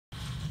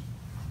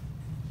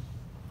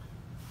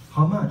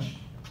How much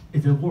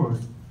is it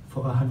worth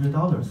for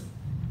 $100?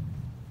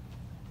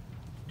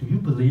 Do you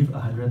believe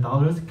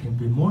 $100 can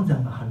be more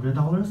than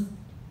 $100?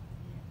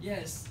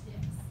 Yes.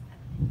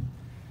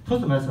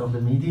 Toastmaster of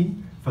the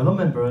meeting, fellow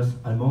members,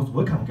 and most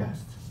welcome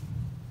guests.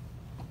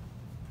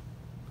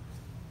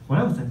 When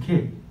I was a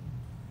kid,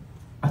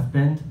 I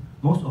spent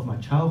most of my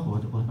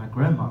childhood with my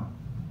grandma,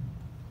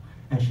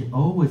 and she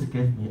always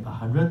gave me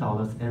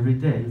 $100 every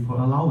day for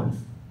allowance.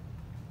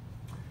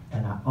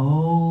 And I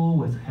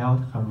always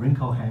held her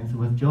wrinkled hands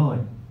with joy.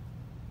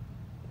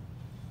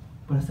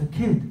 But as a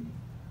kid,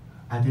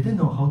 I didn't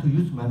know how to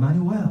use my money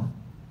well,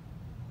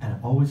 and I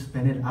always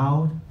spent it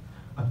out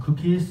on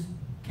cookies,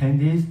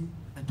 candies,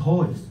 and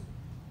toys.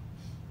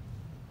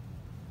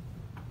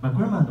 My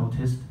grandma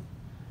noticed,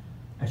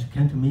 and she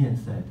came to me and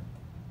said,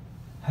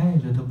 "Hey,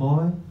 little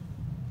boy,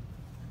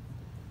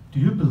 do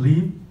you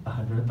believe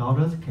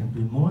 $100 can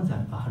be more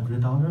than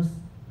 $100?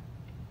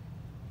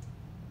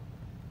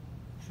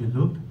 She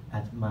looked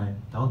at my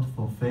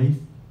doubtful face,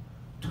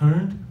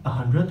 turned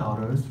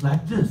 $100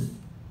 like this.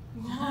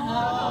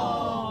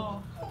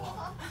 Wow.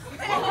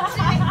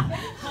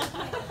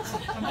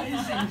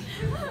 Amazing.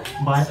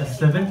 By a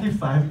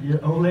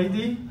 75-year-old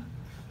lady,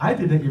 I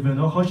didn't even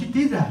know how she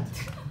did that.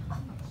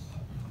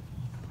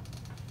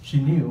 She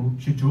knew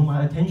she drew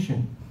my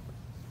attention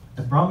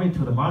and brought me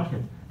to the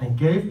market and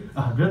gave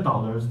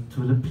 $100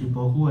 to the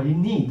people who are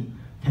in need,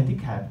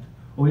 handicapped,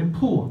 or in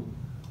poor.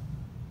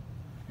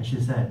 And she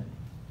said,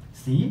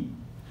 "See,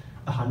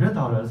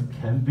 $100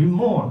 can be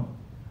more,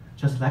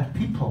 just like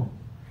people,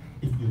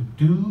 if you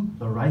do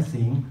the right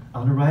thing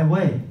on the right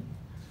way,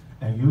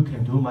 and you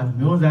can do much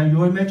more than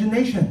your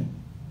imagination."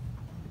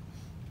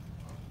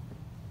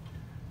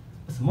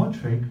 A small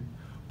trick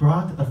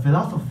brought a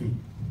philosophy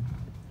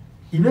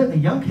even a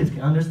young kid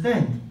can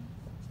understand.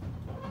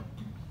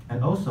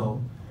 And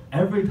also,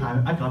 every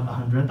time I got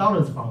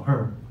 $100 from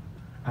her,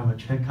 I will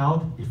check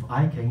out if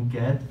I can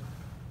get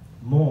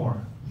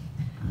more.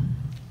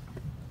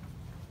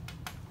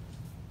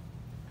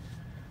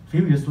 A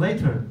few years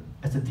later,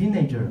 as a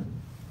teenager,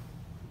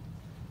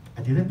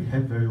 I didn't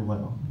behave very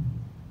well.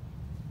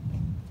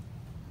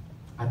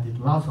 I did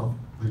lots of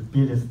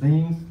rebellious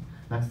things,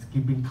 like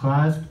skipping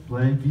class,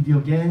 playing video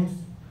games,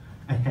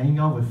 and hanging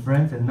out with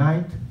friends at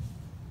night.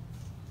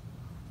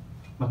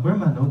 My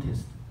grandma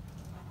noticed,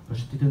 but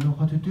she didn't know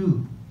what to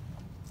do.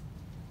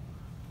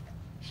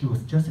 She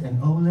was just an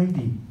old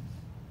lady,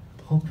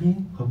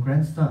 hoping her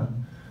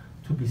grandson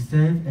to be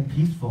safe and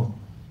peaceful.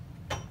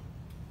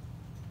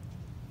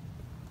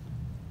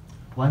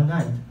 One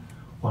night,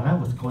 when I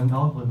was going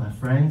out with my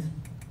friends,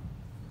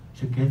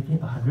 she gave me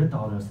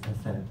 $100 and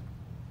said,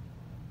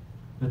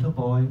 "Little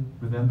boy,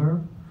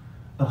 remember,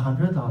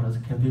 $100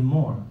 can be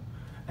more,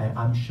 and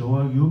I'm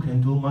sure you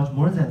can do much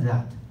more than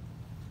that."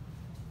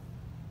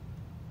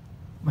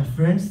 My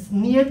friends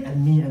sneered at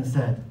me and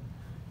said,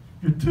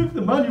 "You took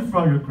the money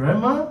from your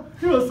grandma?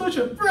 You are such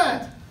a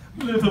brat,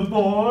 little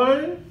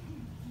boy."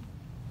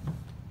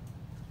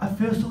 I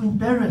felt so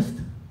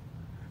embarrassed,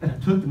 and I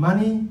took the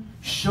money,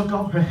 shook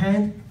off her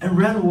hand, and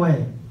ran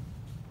away.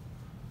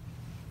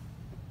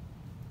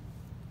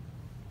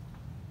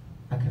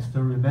 I can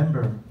still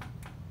remember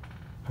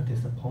her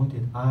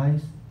disappointed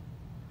eyes,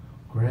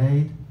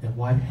 gray and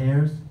white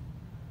hairs,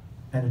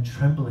 and a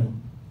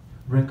trembling,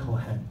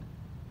 wrinkled hand.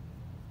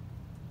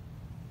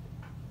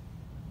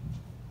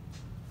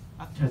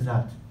 After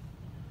that,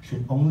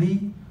 she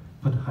only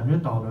put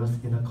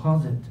 $100 in a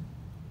closet.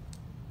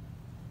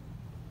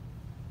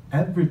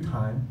 Every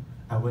time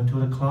I went to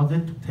the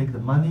closet to take the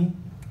money,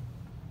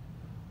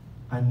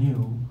 I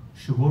knew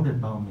she worried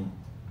about me.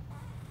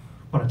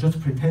 But I just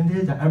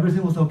pretended that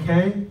everything was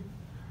okay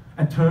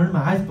and turned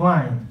my eyes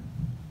blind.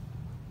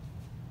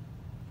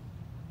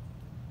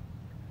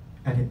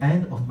 At the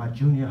end of my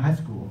junior high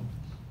school,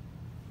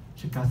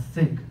 she got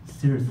sick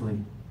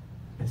seriously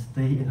and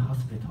stayed in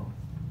hospital.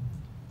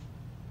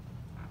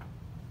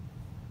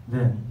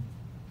 Then,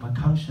 my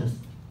conscience,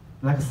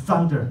 like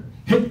thunder,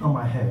 hit on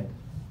my head.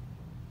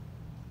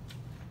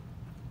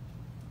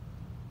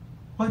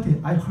 Why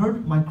did I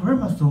hurt my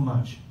grandma so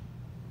much?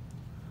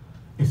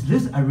 Is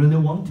this I really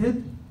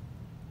wanted?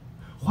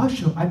 Why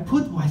should I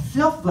put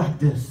myself like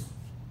this?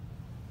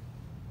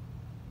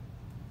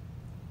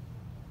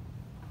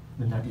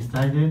 Then I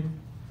decided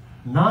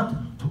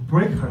not to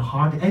break her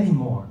heart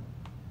anymore,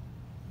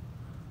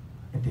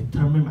 and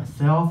determined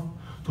myself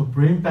to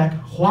bring back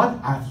what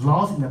I've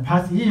lost in the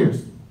past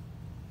years.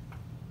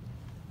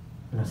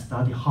 And I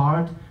studied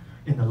hard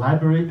in the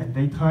library at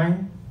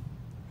daytime,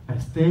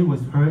 and stayed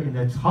with her in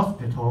the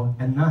hospital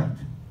at night.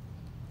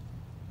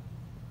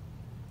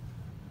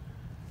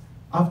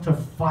 After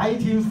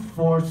fighting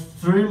for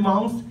 3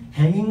 months,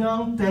 hanging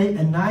on day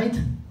and night,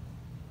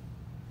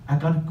 I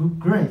got a good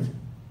grade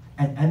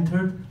and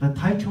entered the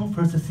Taichung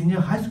First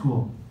Senior High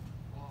School.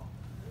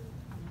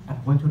 I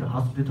went to the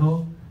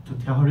hospital to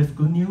tell her this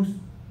good news,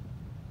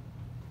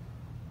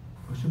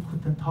 but she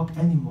couldn't talk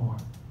anymore.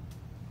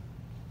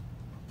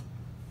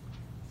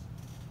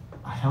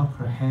 I held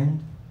her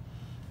hand,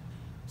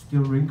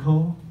 still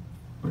wrinkled,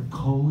 but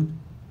cold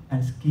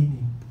and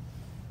skinny.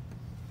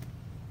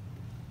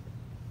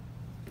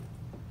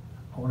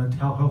 I want to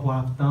tell her what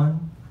I've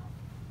done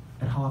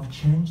and how I've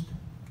changed,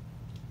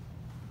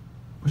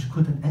 but she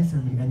couldn't answer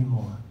me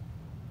anymore.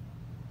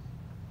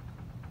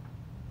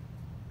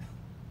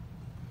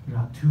 There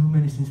are too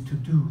many things to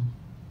do,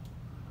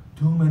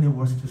 too many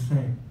words to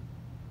say,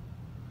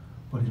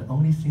 but the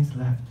only things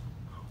left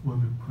were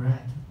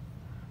regret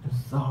and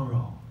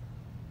sorrow.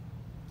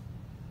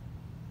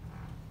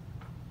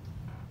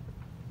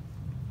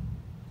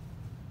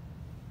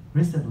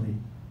 Recently,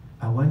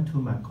 I went to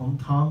my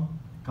hometown,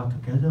 got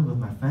together with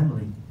my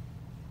family,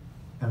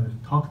 and we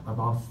talked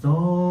about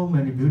so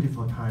many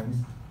beautiful times,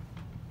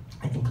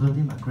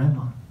 including my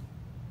grandma.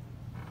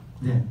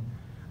 Then,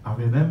 I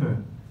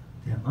remember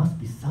there must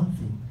be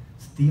something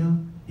still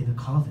in the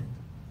closet.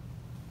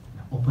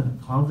 I opened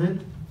the closet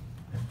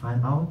and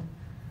find out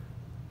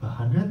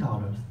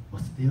 $100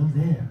 was still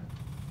there.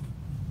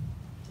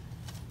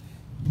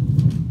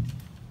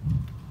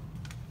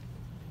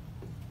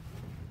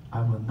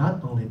 I will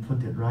not only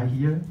put it right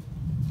here,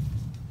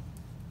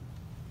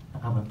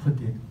 I will put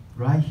it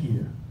right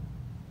here.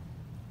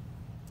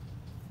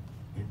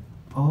 It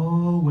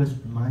always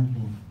reminds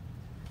me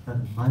that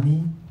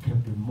money can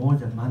be more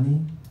than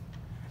money,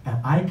 and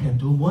I can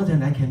do more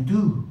than I can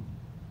do,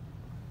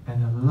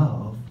 and a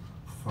love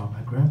from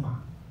my grandma.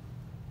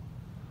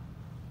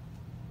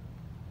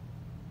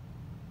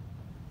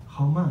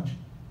 How much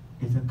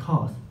is the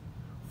cost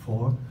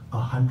for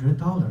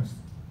 $100?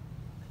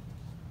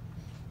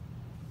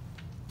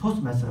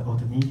 Toastmaster of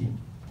the meeting